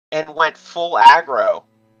and went full aggro.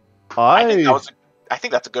 I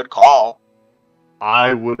think that's a good call.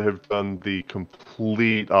 I would have done the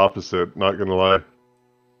complete opposite, not gonna lie.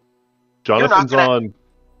 Jonathan's on...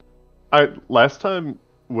 last time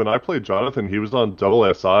when I played Jonathan, he was on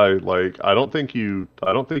double SI. Like, I don't think you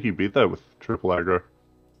beat that with triple aggro.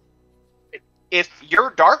 If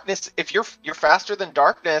you're darkness, if you're faster than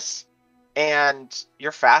darkness, and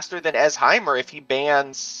you're faster than Ezheimer, if he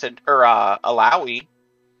bans Alawi.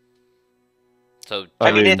 So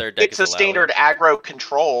I mean, it's a standard aggro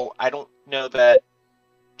control. I don't know that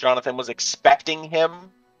Jonathan was expecting him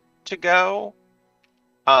to go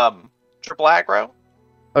triple aggro.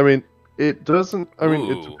 I mean, it doesn't. I mean,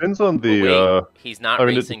 it depends on the. He's not. I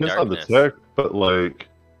mean, it depends on the tech, but like,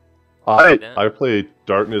 I play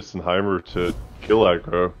Darkness and Heimer to kill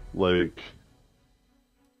aggro. Like,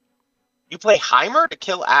 you play Heimer to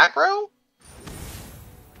kill aggro?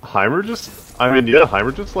 Heimer just. I mean, yeah,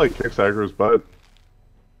 Heimer just like kicks aggro's butt.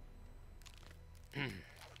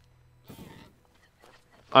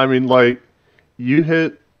 I mean, like, you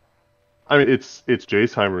hit. I mean, it's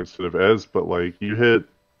Jace Heimer instead of Ez, but like, you hit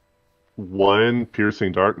one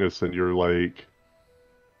piercing darkness, and you're like,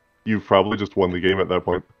 you've probably just won the game at that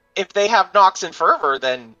point. If they have Nox and Fervor,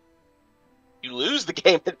 then you lose the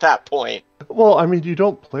game at that point. Well, I mean, you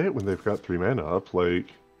don't play it when they've got 3 mana up, like...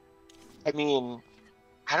 I mean,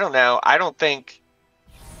 I don't know. I don't think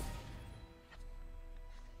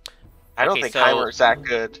Heimer's that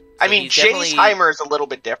good. So I mean, Jace Heimer is a little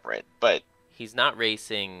bit different, but... He's not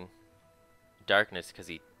racing Darkness because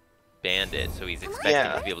he banned it, so he's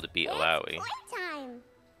expecting to be able to beat Alawi.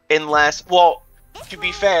 Unless, well, to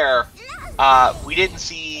be fair, we didn't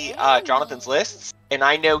see Jonathan's lists, and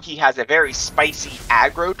I know he has a very spicy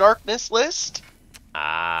aggro Darkness list.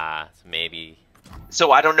 Ah, so maybe.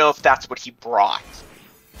 So I don't know if that's what he brought.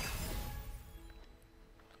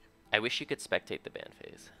 I wish you could spectate the ban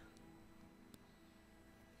phase.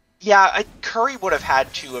 Yeah, Curry would have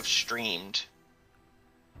had to have streamed.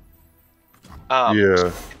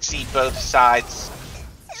 Yeah. See both sides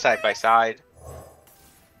side by side.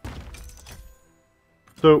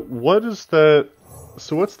 So what is that?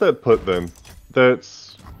 So what's that put then?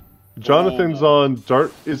 That's Jonathan's on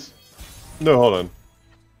dark. No, hold on.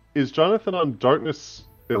 Is Jonathan on Darkness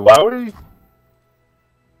Alawi?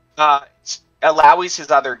 Alawi's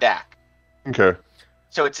his other deck. Okay.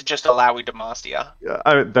 So it's just Alawi Demacia.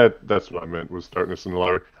 Yeah, that's what I meant was Darkness and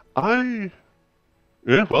Alawi.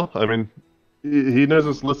 Yeah, well, I mean, he knows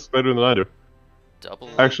his lists better than I do. Double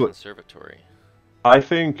Conservatory. I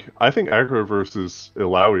think aggro versus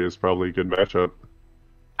Alawi is probably a good matchup.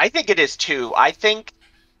 I think it is too. I think.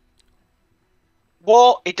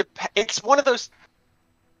 Well, it's one of those.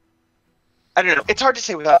 I don't know. It's hard to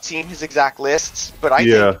say without seeing his exact lists, but I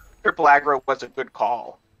think triple aggro was a good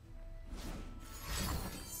call.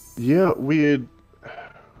 Yeah, we'd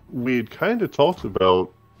kind of talked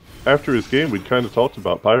about after his game. We'd kind of talked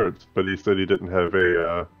about Pirates, but he said he didn't have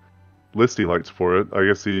a list he liked for it. I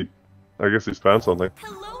guess he's found something.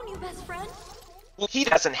 Hello, new best friend. Well, he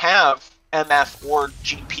doesn't have MF or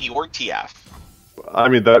GP or TF. I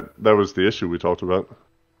mean, that was the issue we talked about.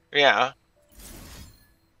 Yeah.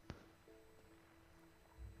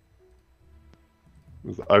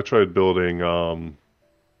 I tried building.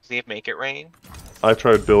 Does he have Make It Rain? I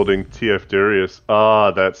tried building TF Darius.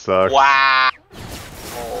 Ah, that sucks. Wow.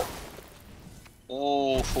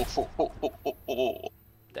 Ooh.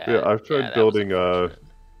 Yeah, I've tried building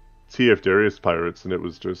TF Darius Pirates, and it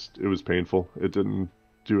was painful. It didn't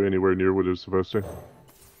do anywhere near what it was supposed to.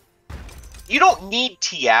 You don't need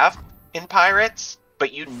TF in Pirates,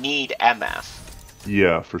 but you need MF.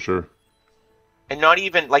 Yeah, for sure. And not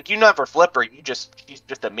even, like, you never flip her, she's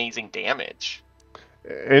just amazing damage.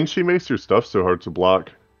 And she makes your stuff so hard to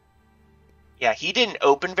block. Yeah, he didn't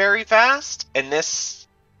open very fast, and this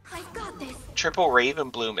I've got this. triple Raven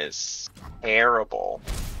Bloom is terrible.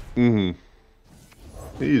 Mm-hmm.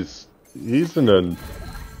 He's in a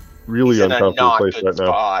really uncomfortable place right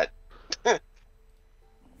spot. now.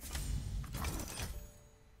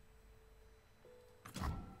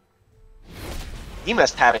 He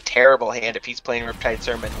must have a terrible hand if he's playing Riptide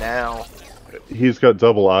Sermon now. He's got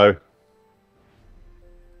double eye.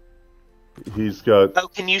 He's got... Oh,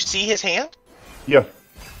 can you see his hand? Yeah.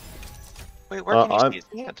 Wait, where can you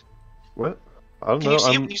see his hand? What? I don't know. Can you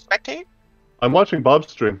see it when you spectate? I'm watching Bob's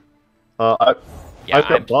stream. I've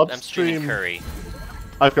got Bob's I'm streaming Curry.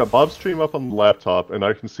 I've got Bob's stream up on the laptop, and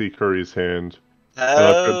I can see Curry's hand. Oh. And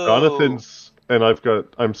I've got Jonathan's... And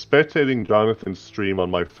I'm spectating Jonathan's stream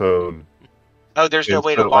on my phone. Oh, there's no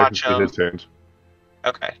way to watch his hand.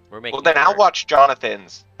 Okay. Well, then I'll watch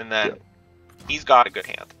Jonathan's, and then he's got a good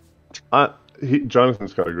hand.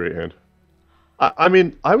 Jonathan's got a great hand. I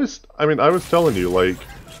mean, I was telling you, like,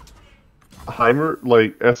 Heimer,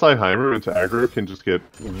 like, SI Heimer into aggro can just get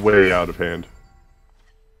way out of hand.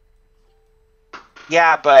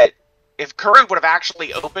 Yeah, but if Curry would have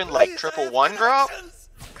actually opened, like, triple one drop,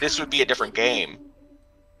 this would be a different game.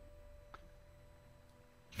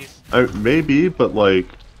 Maybe, but, like,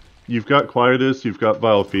 you've got Quietus, you've got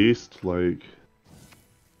Vile Feast, like...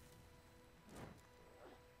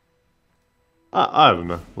 I don't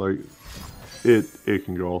know, like, it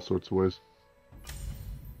can go all sorts of ways.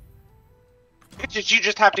 You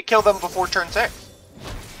just have to kill them before turn 6.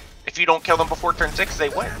 If you don't kill them before turn 6, they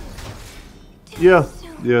win. Yeah,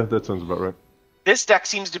 that sounds about right. This deck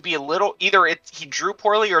seems to be a little... Either he drew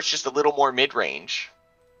poorly or it's just a little more mid-range.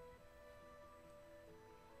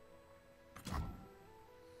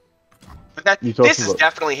 But this is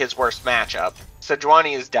definitely his worst matchup.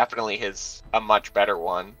 Sejuani is definitely a much better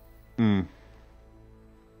one. Hmm.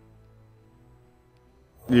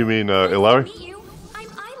 You mean Ilawi?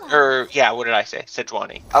 Or yeah, what did I say?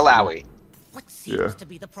 Sejuani. Ilawi. What seems to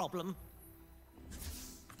be the problem?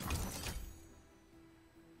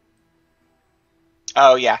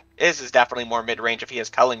 Oh yeah, this is definitely more mid-range if he has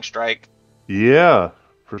Culling Strike. Yeah,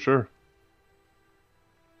 for sure.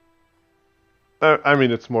 I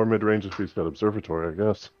mean, it's more mid-range if he's got Observatory, I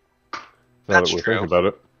guess. Now that we're thinking about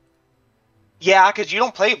it. Yeah, because you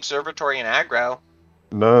don't play Observatory in aggro.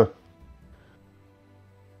 No.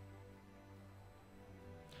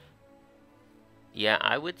 Yeah,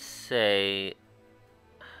 I would say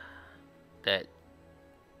that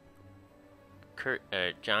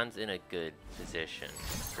John's in a good position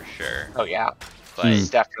for sure. Oh yeah, but he's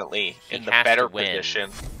definitely in the better position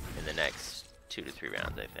in the next 2 to 3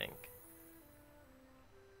 rounds, I think.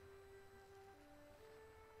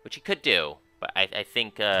 Which he could do, but I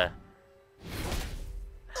think I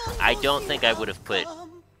don't think I would have put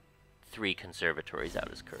 3 conservatories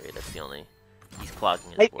out as Curry. That's the only. He's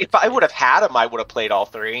clogging his board. If I would have had him, I would have played all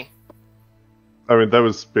 3. I mean, that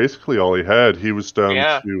was basically all he had. He was down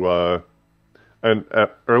to,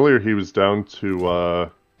 earlier he was down to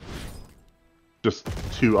just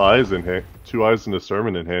 2 eyes in hand, 2 eyes and a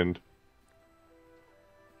sermon in hand.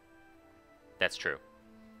 That's true.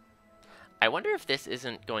 I wonder if this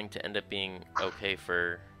isn't going to end up being okay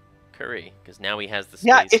for Curry, because now he has the space.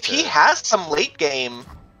 Yeah, if he has some late game,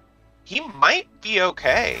 he might be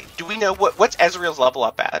okay. Do we know what's Ezreal's level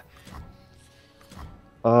up at?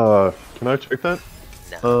 Can I check that?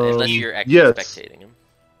 No, unless you're actually spectating him.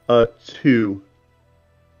 2.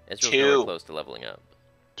 Ezreal's nowhere close to leveling up.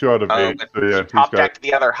 2 out of 8. So yeah, he top decked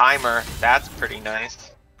the other Heimer. That's pretty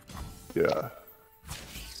nice. Yeah.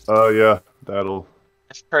 Yeah, that'll...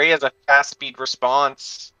 If Curry has a fast speed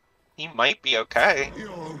response, he might be okay.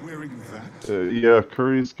 You're wearing that? Yeah,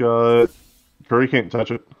 Curry can't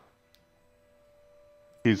touch it.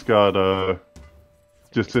 He's got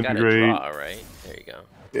Disintegrate. He's got a draw, right? There you go.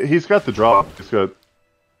 He's got the draw. He's got...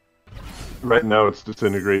 Right now it's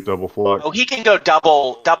Disintegrate, double flock. Oh, he can go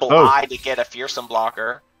double eye to get a fearsome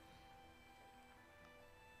blocker.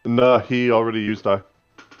 Nah, he already used eye.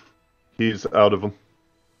 He's out of them.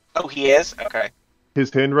 Oh, he is? Okay.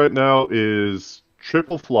 His hand right now is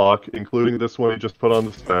triple flock, including this one he just put on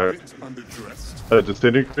the stack. A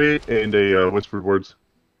Disintegrate and a Whispered Words.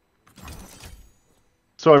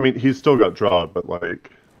 So, I mean, he's still got draw, but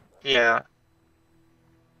like... Yeah.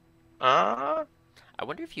 I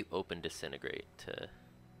wonder if you open Disintegrate to...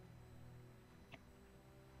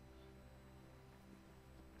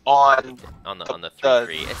 On the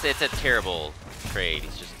 3-3. It's a terrible trade.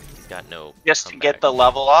 He's got no... Just to get the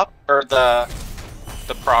level up? Or the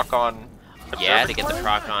proc on... Yeah, to get the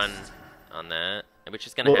proc on that. Which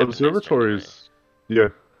is gonna happen. Observatories... Yeah.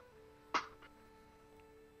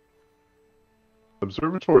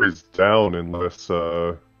 Observatory's down unless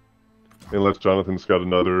Jonathan's got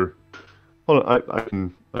another... Hold on, I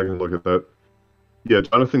can look at that. Yeah,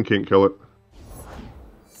 Jonathan can't kill it.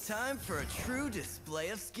 Time for a true display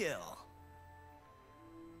of skill.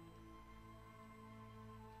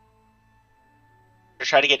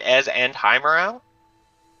 Try to get Ez and Heimer out?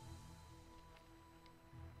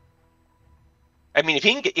 I mean,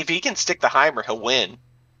 if he can stick the Heimer, he'll win.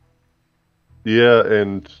 Yeah,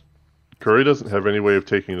 and Curry doesn't have any way of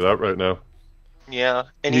taking it out right now. Yeah,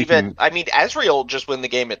 and I mean, Ezreal will just win the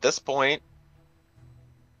game at this point.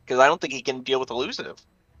 Because I don't think he can deal with elusive.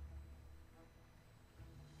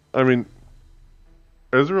 I mean,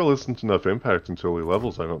 Ezreal isn't enough impact until he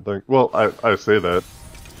levels, I don't think. Well, I say that.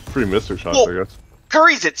 3 Mystic Shots, I guess.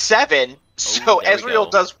 Curry's at 7, so Ezreal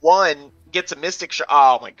does 1, gets a Mystic Shot.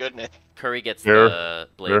 Oh my goodness. Curry gets the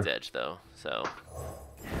Blade's Edge, though, so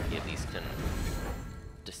and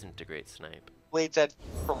disintegrate snipe. Blades Edge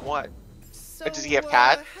from what? So, Does he have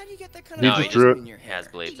cat? How do you get that kind He of just light drew it. in your He has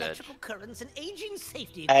hair? Blade's Edge. Electrical currents and aging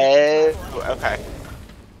safety Oh, equipment, my boy. okay.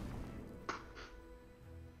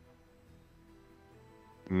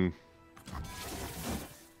 Mm.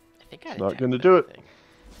 I think I Not attacked gonna with do it. everything.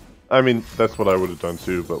 I mean, that's what I would have done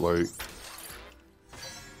too, but like...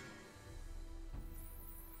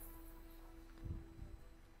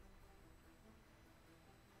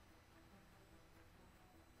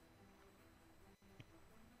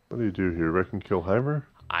 What do you do here? Wreck and kill Heimer?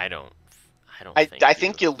 I don't I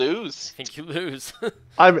think you lose. I think you lose.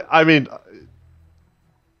 I mean,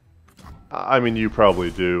 you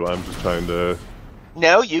probably do. I'm just trying to...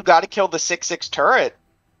 No, you got to kill the 6-6 turret.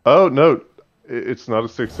 Oh, no. It's not a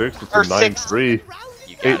 6-6, it's Or a 9-3.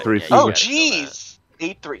 You gotta- 8-3 yeah, you Oh, gotta kill that. jeez.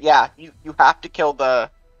 8-3. Yeah, you have to kill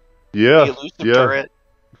the Yeah, elusive yeah. turret.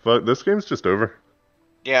 Fuck, this game's just over.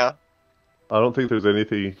 Yeah. I don't think there's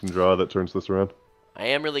anything you can draw that turns this around. I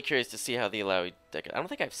am really curious to see how the Alawi deck. I don't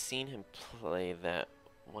think I've seen him play that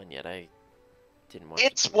one yet. I didn't watch.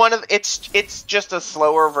 It's just a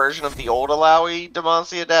slower version of the old Alawi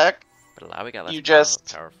Demacia deck. But Alawi got less You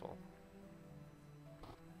just- powerful.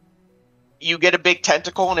 You get a big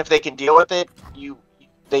tentacle, and if they can deal with it, you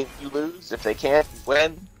lose. If they can't, you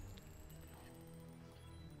win.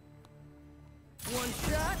 One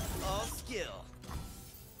shot, all skill.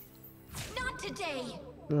 Not today.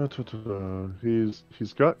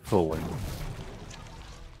 He's got culling.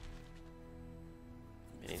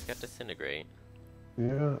 And he's got disintegrate.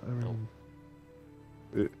 Yeah, I mean...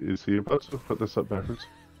 Is he about to put this up backwards?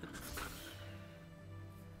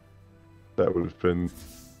 That would have been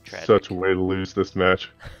Tragic. such a way to lose this match.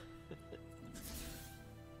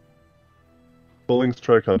 Pulling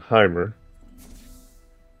strike on Heimer.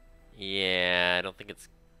 Yeah, I don't think it's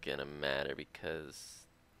gonna matter because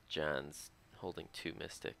John's holding 2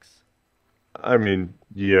 mystics. I mean,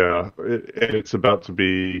 yeah, and it's about to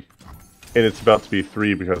be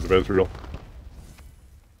 3 because of Ezreal.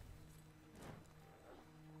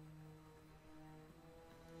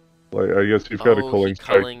 Like, I guess you've got a culling he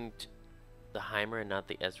strike. culling the Heimer and not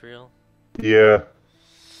the Ezreal? Yeah.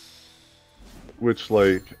 Which,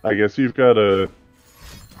 like, I guess you've got a...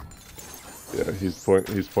 Yeah, he's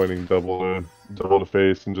pointing double to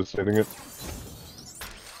face and just hitting it.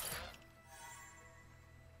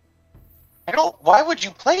 Why would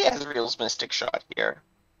you play Ezreal's Mystic Shot here?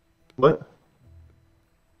 What?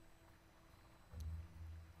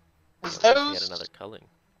 Is He had those... another culling.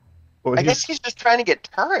 Well, I guess he's just trying to get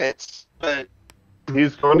turrets, but...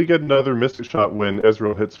 he's going to get another Mystic Shot when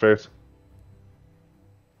Ezreal hits face.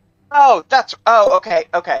 Oh, okay,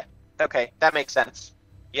 that makes sense.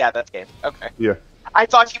 Yeah, that's game. Okay. Yeah. I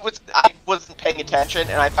wasn't paying attention,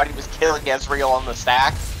 and I thought he was killing Ezreal on the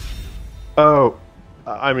stack. Oh,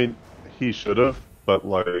 I mean, he should have, but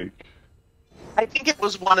like... I think it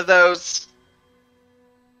was one of those...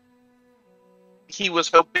 He was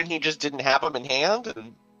hoping he just didn't have him in hand,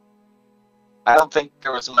 and... I don't think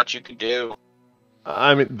there was much you could do.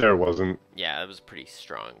 I mean, there wasn't. Yeah, it was a pretty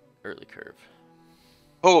strong early curve.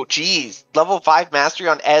 Oh, jeez. Level 5 mastery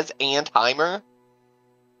on Ez and Heimer?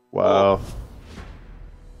 Wow.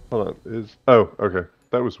 Hold on. Oh, okay.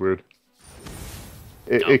 That was weird.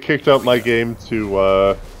 It kicked out my game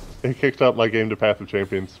to it kicked out my game to Path of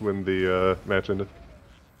Champions when the match ended.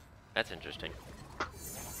 That's interesting.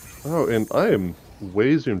 Oh, and I am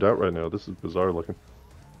way zoomed out right now. This is bizarre looking.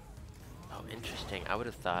 Oh, interesting. I would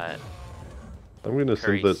have thought I'm gonna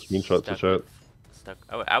Curry send that screenshot to chat.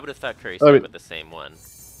 I would have thought Curry I stuck mean- with the same one,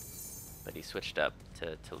 but he switched up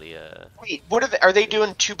to Talia. Wait, are they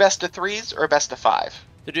doing 2 best of 3s or best of 5?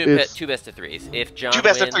 They're doing It's- 2 best of 3s. If John 2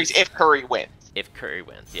 best wins, of 3s if Curry wins. if Curry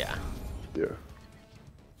wins, yeah. Yeah.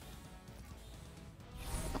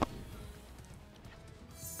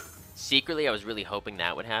 Secretly, I was really hoping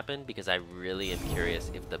that would happen because I really am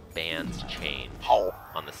curious if the bans change Oh.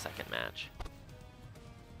 on the second match.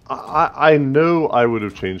 I know I would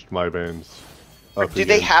have changed my bans. up Do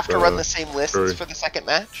they against, have to run the same lists Curry. for the second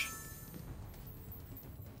match?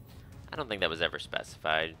 I don't think that was ever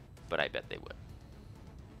specified, but I bet they would.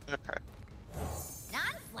 Okay.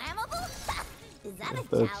 Non-flammable? Is that a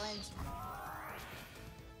That's- challenge?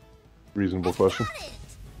 Reasonable question. Got it.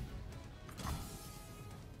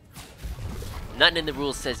 Nothing in the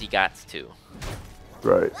rules says he gots to,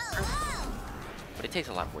 Right. but it takes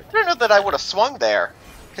a lot more I don't know that I would have swung there,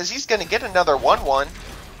 because he's going to get another 1-1.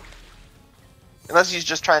 Unless he's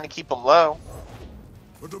just trying to keep him low.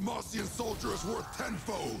 A Demacian soldier is worth 10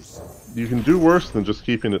 foes. You can do worse than just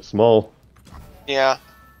keeping it small. Yeah.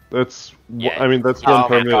 That's Yeah. I mean that's Oh one my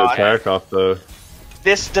permanent God. attack off the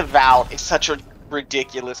This Devout is such a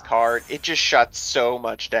ridiculous card. It just shuts so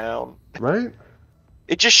much down. Right?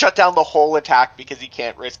 It just shut down the whole attack because he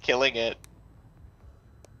can't risk killing it.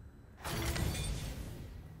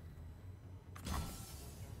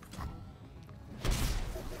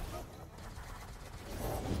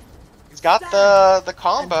 He's got the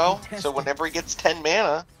combo, so whenever he gets 10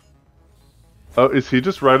 mana. Oh, is he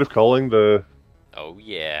just Rite of Calling the... Oh,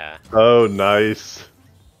 yeah. Oh, nice.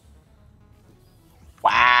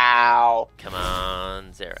 Wow. Come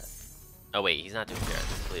on, Xerath. Oh, wait, he's not doing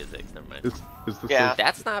Xerath. It's Talia Ziggs. Never mind. Is this Yeah.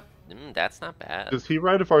 That's not bad. Does he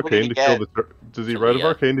Rite of do Arcane you to kill get? the Does he Rite of Talia.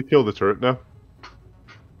 Arcane to kill the turret now?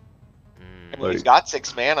 I mean, he's got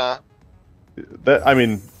 6 mana. That I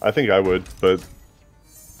mean, I think I would, but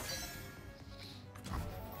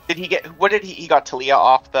Did he get? What did he got Talia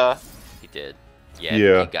off the? He did. Yeah.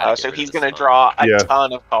 Yeah. He gotta get So rid he's of this gonna one. draw a Yeah.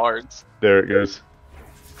 ton of cards. there it goes.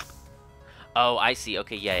 Oh, I see.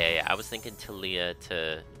 Okay, yeah. I was thinking Talia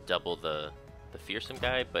to double the fearsome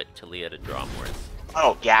guy, but Talia to draw more.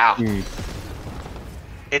 Oh yeah. Hmm.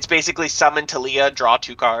 It's basically summon Talia, draw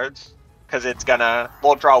 2 cards, because it's gonna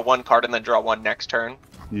draw 1 card and then draw 1 next turn.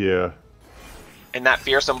 Yeah. And that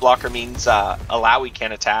fearsome blocker means Alawi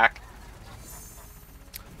can't attack.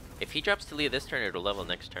 If he drops Talia this turn, it'll level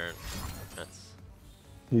next turn. That's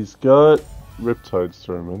He's got Riptide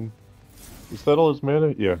Sermon. Is that all his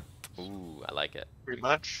mana? Yeah. ooh, I like it. Pretty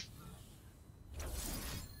much.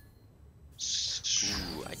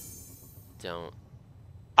 Ooh, I don't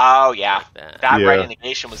Oh yeah, like that. that Yeah. Red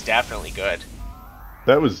Negation was definitely good.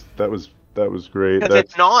 That was great. Because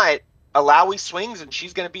That's if not, Alawi swings and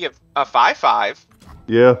she's gonna be a 5/5.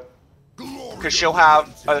 yeah. Because she'll have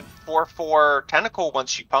a 4/4 tentacle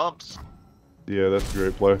once she pumps. Yeah, that's a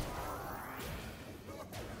great play.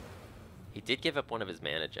 He did give up one of his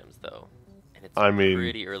mana gems though, and it's I mean-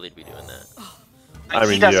 pretty early to be doing that. I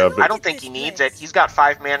He mean, doesn't- yeah, but- I don't think he needs it. He's got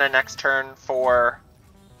 5 mana next turn for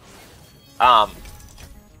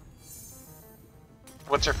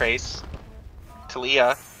what's her face?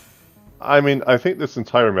 Talia. I mean, I think this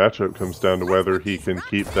entire matchup comes down to whether he can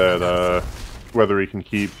keep that whether he can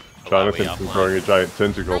keep Jonathan from offline. throwing a giant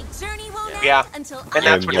tentacle. My journey won't end Yeah. until And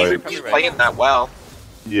that's what like- he's playing that well.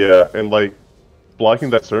 Yeah, and like blocking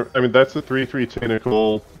that I mean, that's a 3/3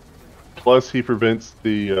 tentacle. Plus he prevents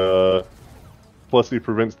the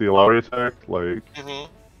Alawi attack. Like, hmm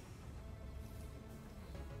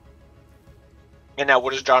And now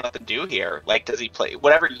what does Jonathan do here? Like, does he play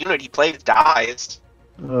whatever unit he plays dies?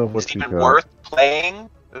 Is what's it he even got? worth playing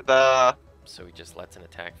the? So he just lets an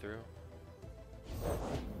attack through.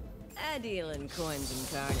 I deal in coins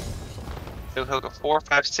and carnage. So he'll go 4,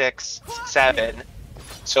 5, 6, 7.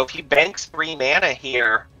 So if he banks 3 mana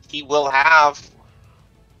here, he will have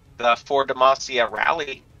the 4 Demacia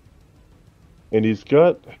rally. And he's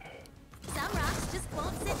got Some rocks just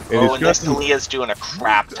won't sit. And Oh, he's and got this some- Talia's doing a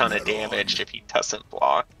crap ton of damage if he doesn't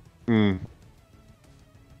block.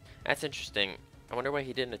 That's interesting. I wonder why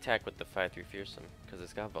he didn't attack with the 5/3 fearsome, because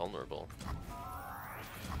it's got vulnerable.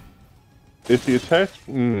 if he attacks.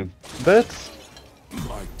 That's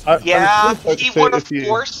Yeah, I was about to he say would have if he-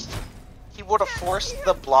 forced. He would have forced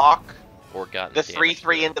the block, Or got the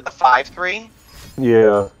 3/3 into the 5/3.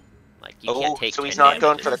 Yeah. Like you Oh, can't take. so he's 10 not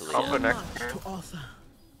going damage for the into Talia. combo next turn. To offer.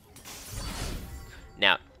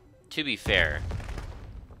 Now, to be fair,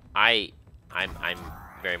 I'm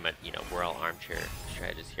very much, we're all armchair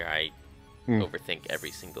strategists here. I overthink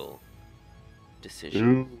every single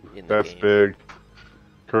decision Ooh, in the that's game. big.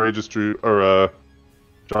 Curry just drew, or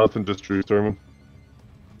Jonathan just drew Sermon.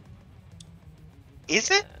 Is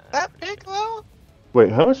it that big though? Wait,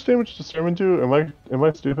 how much damage does Sermon do? Am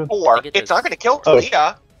I stupid? 4. think it It's does not going to kill 4.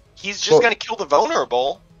 Talia. He's just Well- going to kill the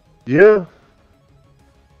vulnerable, Yeah.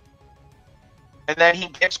 and then he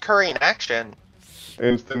gives Curry an action.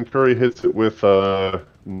 And then Curry hits it with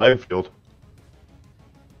Minefield.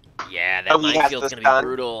 Yeah, that Oh, he has minefield's the gonna stun. be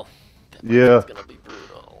brutal. That Yeah. minefield's gonna be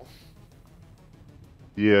brutal.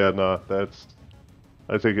 Yeah, nah, that's.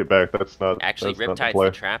 I take it back. That's not. Actually, that's not the Riptide's play.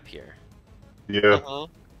 the trap here. Yeah, Mhm.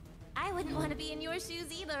 I wouldn't want to be in your shoes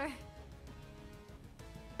either.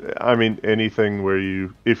 I mean anything where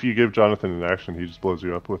if you give Jonathan an action, he just blows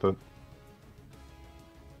you up with it.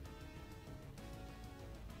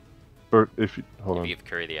 Or if you hold If on, you give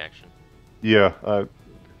Curry the action. yeah,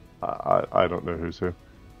 I don't know who's who.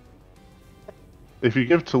 If you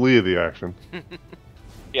give Talia the action,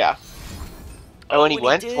 Yeah. Oh, and he and he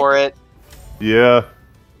went did. for it. yeah,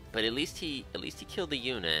 But at least he killed the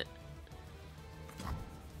unit.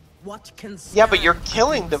 What can Yeah, but you're stand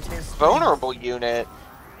killing the against his vulnerable unit.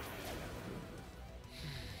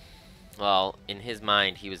 Well, in his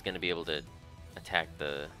mind, he was gonna be able to attack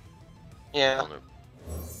the. Yeah.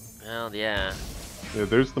 Well, yeah. Yeah,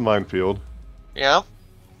 there's the minefield. Yeah.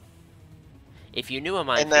 If you knew a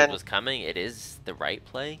minefield was coming, it is the right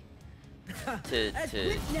play to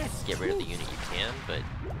get rid of the unit you can, but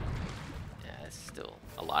yeah, it's still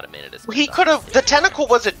a lot of mana to spend. He could have. The tentacle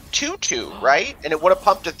was a 2/2, right? And it would have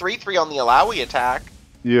pumped a 3/3 on the Alawi attack.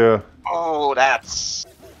 Yeah. Oh, that's.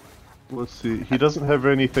 Let's see. He doesn't have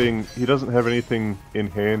anything. He doesn't have anything in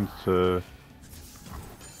hand to.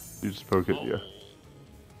 You just poke it, yeah.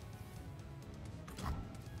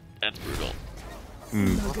 That's brutal.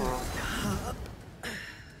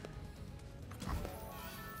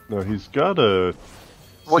 No, he's got a.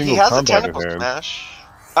 Well, he has a combat tentacle in hand. smash.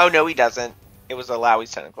 Oh no, he doesn't. It was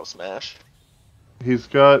Alawi's tentacle smash. He's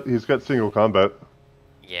got single combat.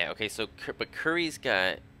 Yeah. Okay. So, but Curry's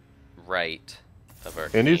got right of our.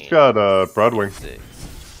 And he's got Broadwing. 6.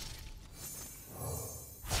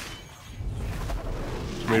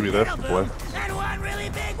 Maybe that's the play. And one really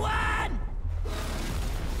big one!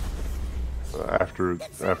 After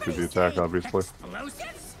the attack, obviously.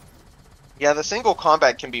 Explosives? Yeah, the single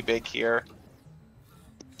combat can be big here.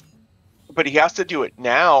 But he has to do it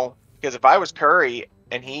now, because if I was Curry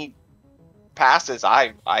and he passes,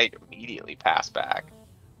 I immediately pass back.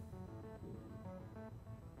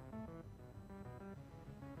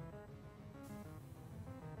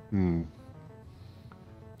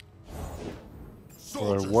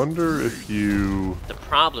 Well, I wonder if you. The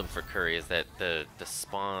problem for Curry is that the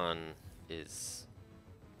spawn is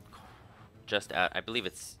just out. I believe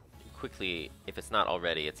it's quickly, if it's not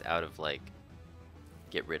already, it's out of like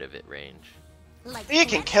get rid of it range. You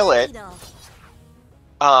can kill it.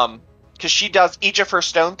 Because she does, each of her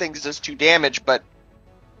stone things does 2 damage, but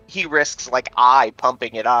he risks like I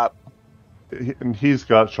pumping it up. And he's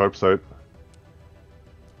got sharp sight.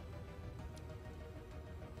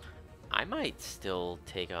 I might still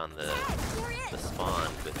take on the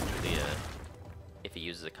spawn with Julia. If he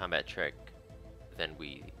uses a combat trick, then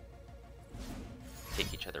we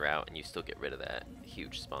take each other out and you still get rid of that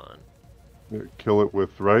huge spawn. Yeah, kill it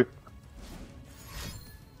with right.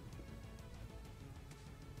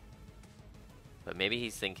 But maybe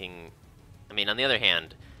he's thinking, I mean, on the other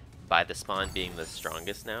hand, by the spawn being the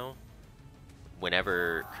strongest now,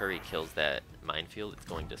 whenever Curry kills that minefield, it's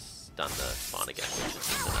going to stun the spawn again, which is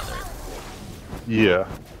just another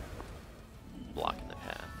block in the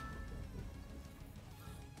path.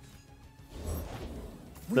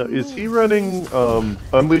 Now, is he running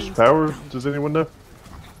Unleashed Power? Does anyone know?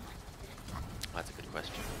 That's a good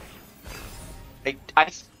question.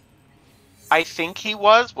 I think he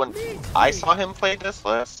was when I saw him play this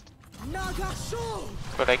list,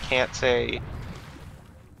 but I can't say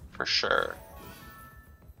for sure.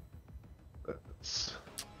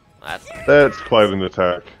 That's quite an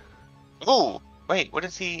attack. Ooh, wait, what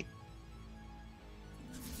is he?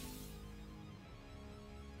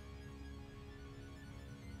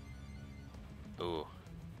 Ooh.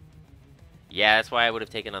 Yeah, that's why I would have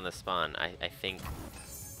taken on the spawn. I think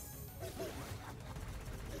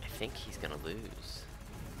he's gonna lose.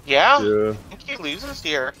 Yeah? Yeah. I think he loses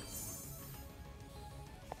here.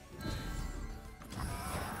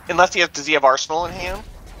 Unless he has, does he have Arsenal in hand?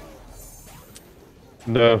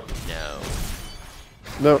 No.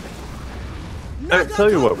 No.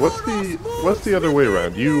 Tell you what. What's the other way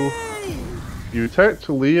around? You attack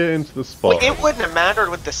Talia into the spawn. Well, it wouldn't have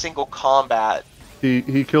mattered with the single combat.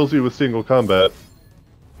 He kills you with single combat.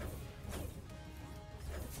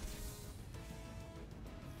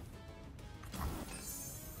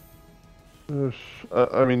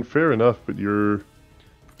 I mean, fair enough, but you're.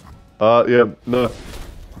 Yeah, no.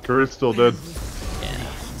 Curry's still dead.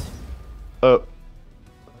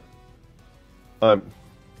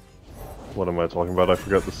 What am I talking about? I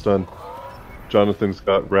forgot the stun. Jonathan's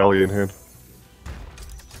got Rally in hand.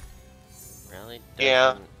 Rally doesn't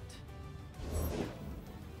Yeah.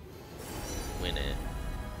 win it.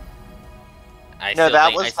 No,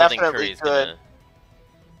 that was I still think definitely Curry's good.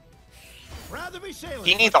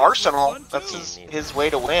 He needs Arsenal. That's his way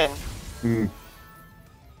to win.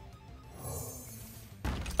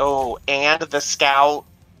 Oh, and the scout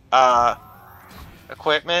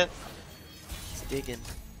equipment. He's digging.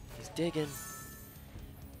 He's digging.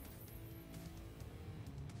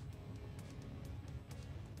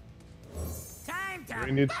 Time to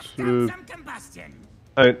We need bust to- out some combustion.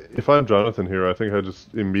 If I'm Jonathan here, I think I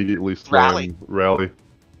just immediately slam Rally.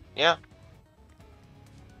 Yeah.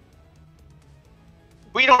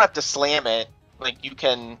 We don't have to slam it. Like you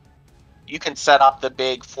can set up the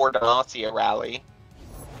big for Demacia rally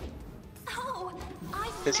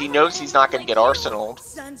because he knows he's not going to get Arsenaled.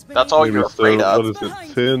 That's all Maybe you're afraid so, of. What is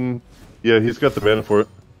it? 10, Yeah, he's got the mana for it.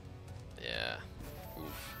 Yeah.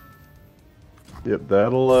 Oof. Yep,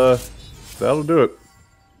 that'll do it.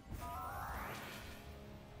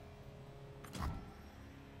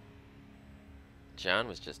 John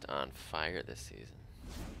was just on fire this season.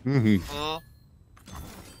 Mm-hmm.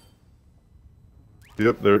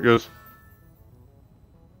 Yep, there it goes.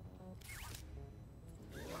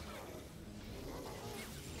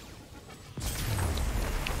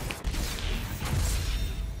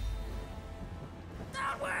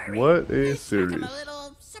 Don't worry. What a This took him series. a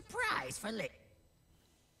little surprise for later.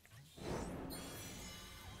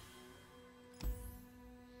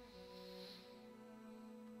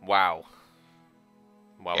 Wow.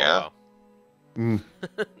 Wow, Yeah. wow, wow. Mm.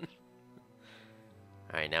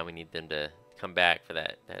 Alright, now we need them to come back for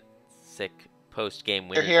that sick post-game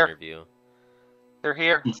They're winners here. interview. They're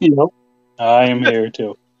here. Yep. I am here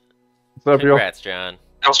too. What's up, y'all? Congrats, John.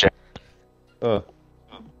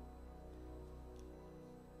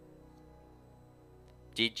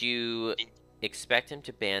 Did you expect him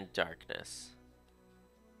to ban Darkness?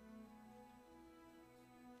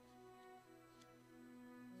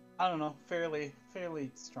 I don't know, fairly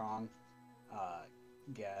strong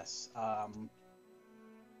guess.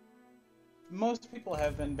 Most people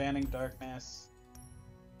have been banning Darkness.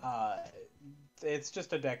 It's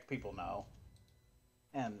just a deck people know.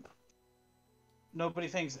 And nobody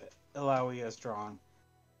thinks Alawi is strong.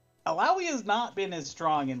 Alawi has not been as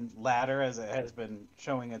strong in ladder as it has been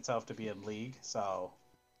showing itself to be in league, so...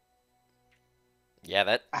 Yeah,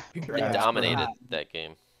 that Yeah, dominated not- that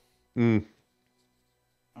game. Mm.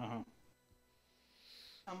 Uh-huh.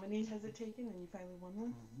 How many has it taken and you finally won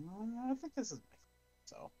one? I think this is...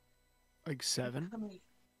 So, Like 7? How many?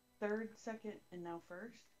 Third, second, and now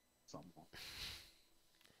first? somewhat.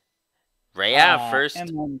 Raya, And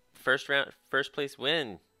then first place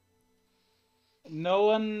win. no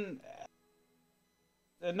one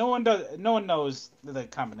knows the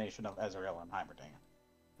combination of Ezreal and Heimerdinger.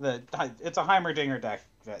 It's a Heimerdinger deck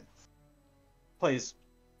that plays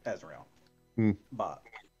Ezreal, but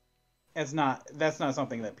that's not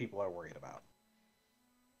something that people are worried about.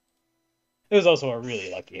 It was also a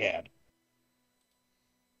really lucky hand.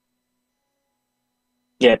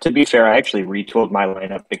 Yeah, to be fair, I actually retooled my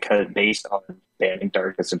lineup based on banning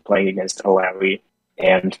Darkness and playing against Alawi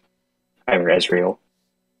and Heimer Ezreal.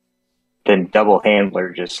 Then Double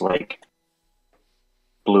Handler just blew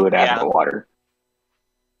it out of the water.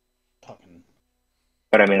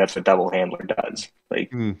 But I mean, that's what Double Handler does.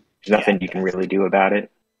 There's nothing you can really do about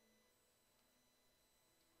it.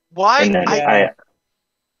 Why? And then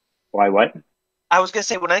why what? I was gonna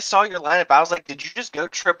say, when I saw your lineup, I was like, did you just go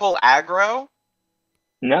triple aggro?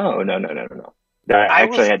 No. I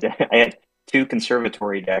had 2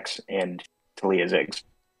 Conservatory decks and Talia Ziggs.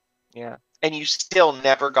 Yeah. And you still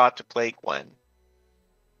never got to play Gwen.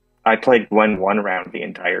 I played Gwen 1 round the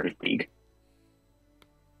entire league.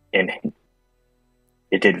 And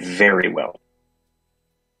it did very well.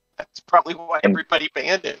 That's probably why everybody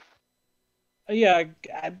banned it. Yeah,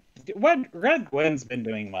 Red Gwen's been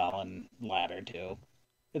doing well in ladder too.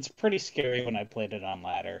 It's pretty scary when I played it on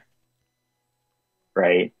ladder.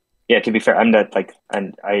 Right. Yeah, to be fair, I'm not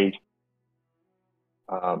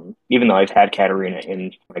even though I've had Katarina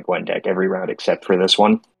in my Gwen deck every round except for this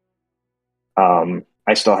one,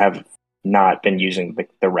 I still have not been using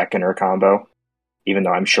the Reckoner combo, even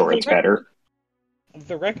though I'm sure it's better.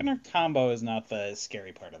 The Reckoner combo is not the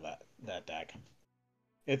scary part of that deck.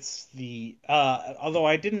 It's the although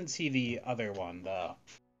I didn't see the other one,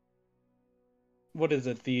 what is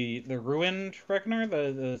it? The Ruined Reckoner,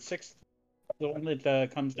 the 6th, the one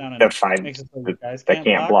that comes down and The 5 makes it so you guys that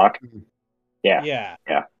can't block. Yeah.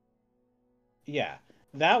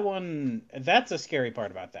 That one, that's a scary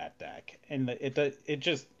part about that deck, and it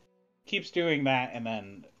just keeps doing that and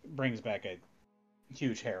then brings back a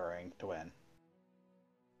huge harrowing to win.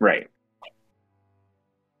 Right.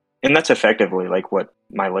 And that's effectively what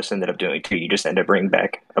my list ended up doing too. You just end up bringing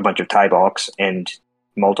back a bunch of Tybalks and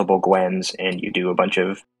multiple Gwens, and you do a bunch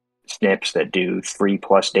of snips that do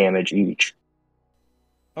 3+ damage each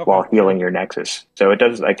while healing your Nexus. So it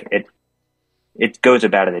does it goes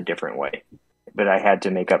about it a different way. But I had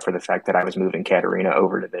to make up for the fact that I was moving Katarina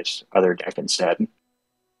over to this other deck instead.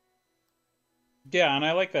 Yeah, and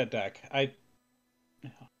I like that deck.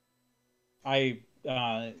 I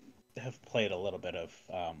have played a little bit of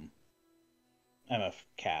MF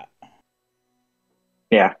Cat.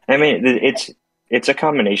 Yeah, I mean it's a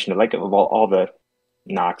combination of all the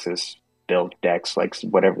Noxus build decks,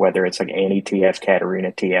 whether it's Annie TF,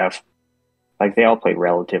 Katarina TF, they all play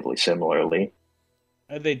relatively similarly.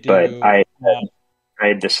 They do. But I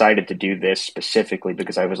had decided to do this specifically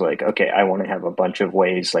because I was like, okay, I want to have a bunch of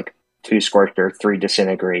ways, like 2 Scorcher, 3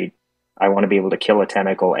 Disintegrate. I want to be able to kill a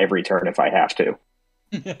tentacle every turn if I have to.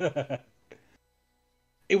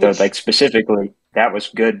 So, like, specifically, that was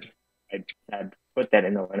good. I put that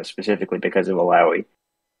in the lineup specifically because of Alawi.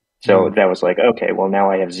 So that was like, okay, well,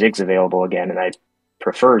 now I have Ziggs available again, and I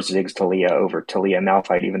prefer Ziggs Talia over Talia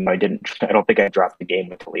Malphite, even though I don't think I dropped the game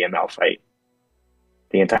with Talia Malphite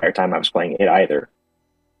the entire time I was playing it either.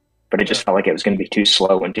 But it just felt like it was going to be too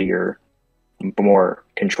slow into your more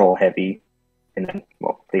control heavy. And then,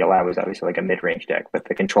 well, the Allow is obviously like a mid-range deck, but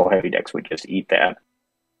the control heavy decks would just eat that.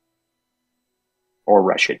 Or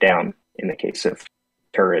rush it down in the case of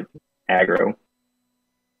turret aggro.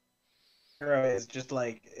 Aggro is just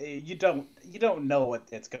like, you don't know what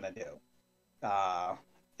it's gonna do.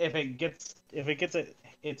 If it gets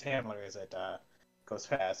its handlers, it goes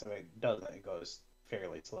fast. If it doesn't, it goes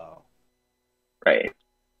fairly slow. Right.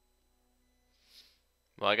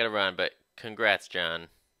 Well, I gotta run, but congrats, John.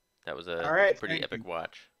 That was a All right, pretty epic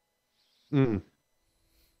watch. Mm.